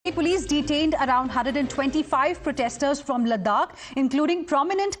police detained around 125 protesters from Ladakh, including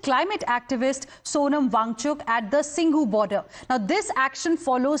prominent climate activist Sonam Wangchuk at the Singhu border. Now, this action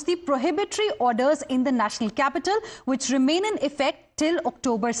follows the prohibitory orders in the national capital, which remain in effect till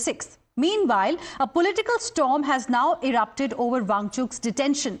October 6th. Meanwhile, a political storm has now erupted over Wangchuk's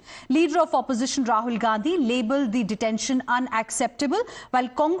detention. Leader of opposition Rahul Gandhi labelled the detention unacceptable, while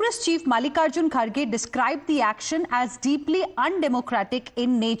Congress chief Mallikarjun Kharge described the action as deeply undemocratic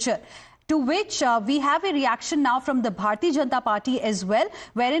in nature. To which we have a reaction now from the Bharatiya Janata Party as well,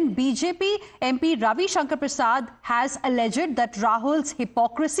 wherein BJP MP Ravi Shankar Prasad has alleged that Rahul's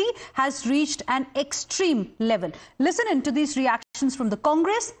hypocrisy has reached an extreme level. Listen into these reactions from the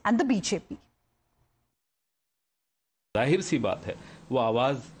Congress and the BJP. जाहिर सी बात है, वो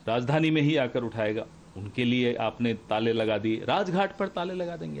आवाज राजधानी में ही आकर उठाएगा। उनके लिए आपने ताले लगा दिए, राजघाट पर ताले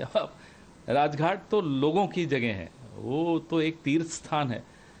लगा देंगे आप। राजघाट तो लोगों की जगह है, वो तो एक तीर्थ स्थान है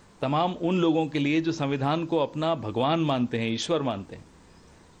तमाम उन लोगों के लिए जो संविधान को अपना भगवान मानते हैं, ईश्वर मानते हैं।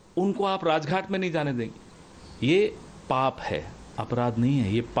 उनको आप राजघाट में नहीं जाने देंगे। ये पाप है, अपराध नहीं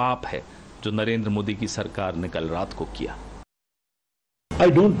है, ये पाप है जो नरेंद्र मोदी की सरकार ने कल रात को किया। I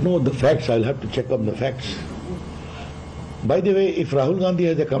don't know the facts. I'll have to check up the facts. By the way, if Rahul Gandhi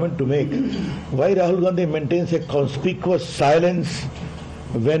has a comment to make, why Rahul Gandhi maintains a conspicuous silence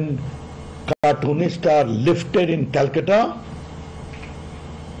when cartoonists are lifted in Calcutta,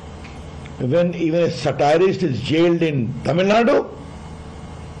 when even a satirist is jailed in Tamil Nadu?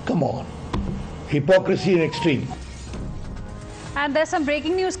 Come on. Hypocrisy in extreme. And there's some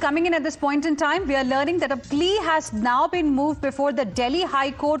breaking news coming in at this point in time. We are learning that a plea has now been moved before the Delhi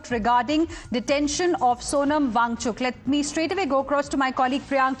High Court regarding detention of Sonam Wangchuk. Let me straight away go across to my colleague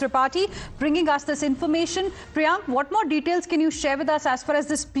Priyank Tripathi, bringing us this information. Priyank, what more details can you share with us as far as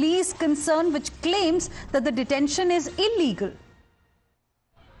this plea is concerned, which claims that the detention is illegal?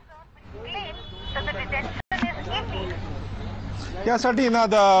 Yeah, Satina,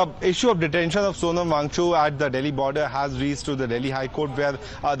 the issue of detention of Sonam Wangchuk at the Delhi border has reached to the Delhi High Court, where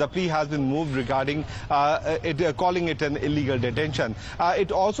the plea has been moved regarding calling it an illegal detention.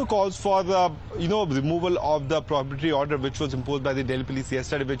 It also calls for the removal of the prohibitory order which was imposed by the Delhi police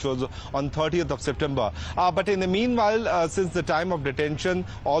yesterday, which was on 30th of September. But in the meanwhile, since the time of detention,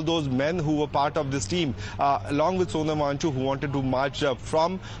 all those men who were part of this team, along with Sonam Wangchuk, who wanted to march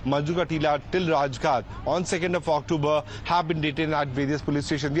from Manjuka Tila till Rajghat on 2nd of October, have been detained at various police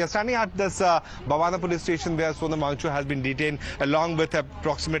stations. We are standing at this Bhavana police station where Sonam Wangchuk has been detained along with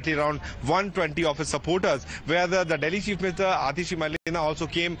approximately around 120 of his supporters, where the Delhi Chief Minister Atishi Malina also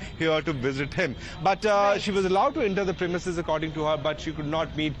came here to visit him. But she was allowed to enter the premises according to her, but she could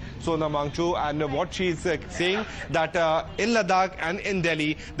not meet Sonam Wangchuk. And what she is saying that in Ladakh and in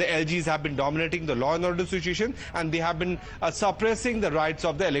Delhi, the LGs have been dominating the law and order situation, and they have been suppressing the rights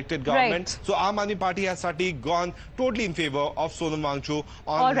of the elected government. Right. So Aam Aadmi Party has certainly gone totally in favor of Sonam Wangchuk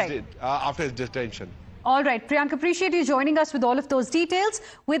on after his detention. All right, Priyank, appreciate you joining us with all of those details.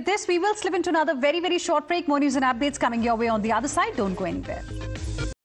 With this, we will slip into another very, very short break. More news and updates coming your way on the other side. Don't go anywhere.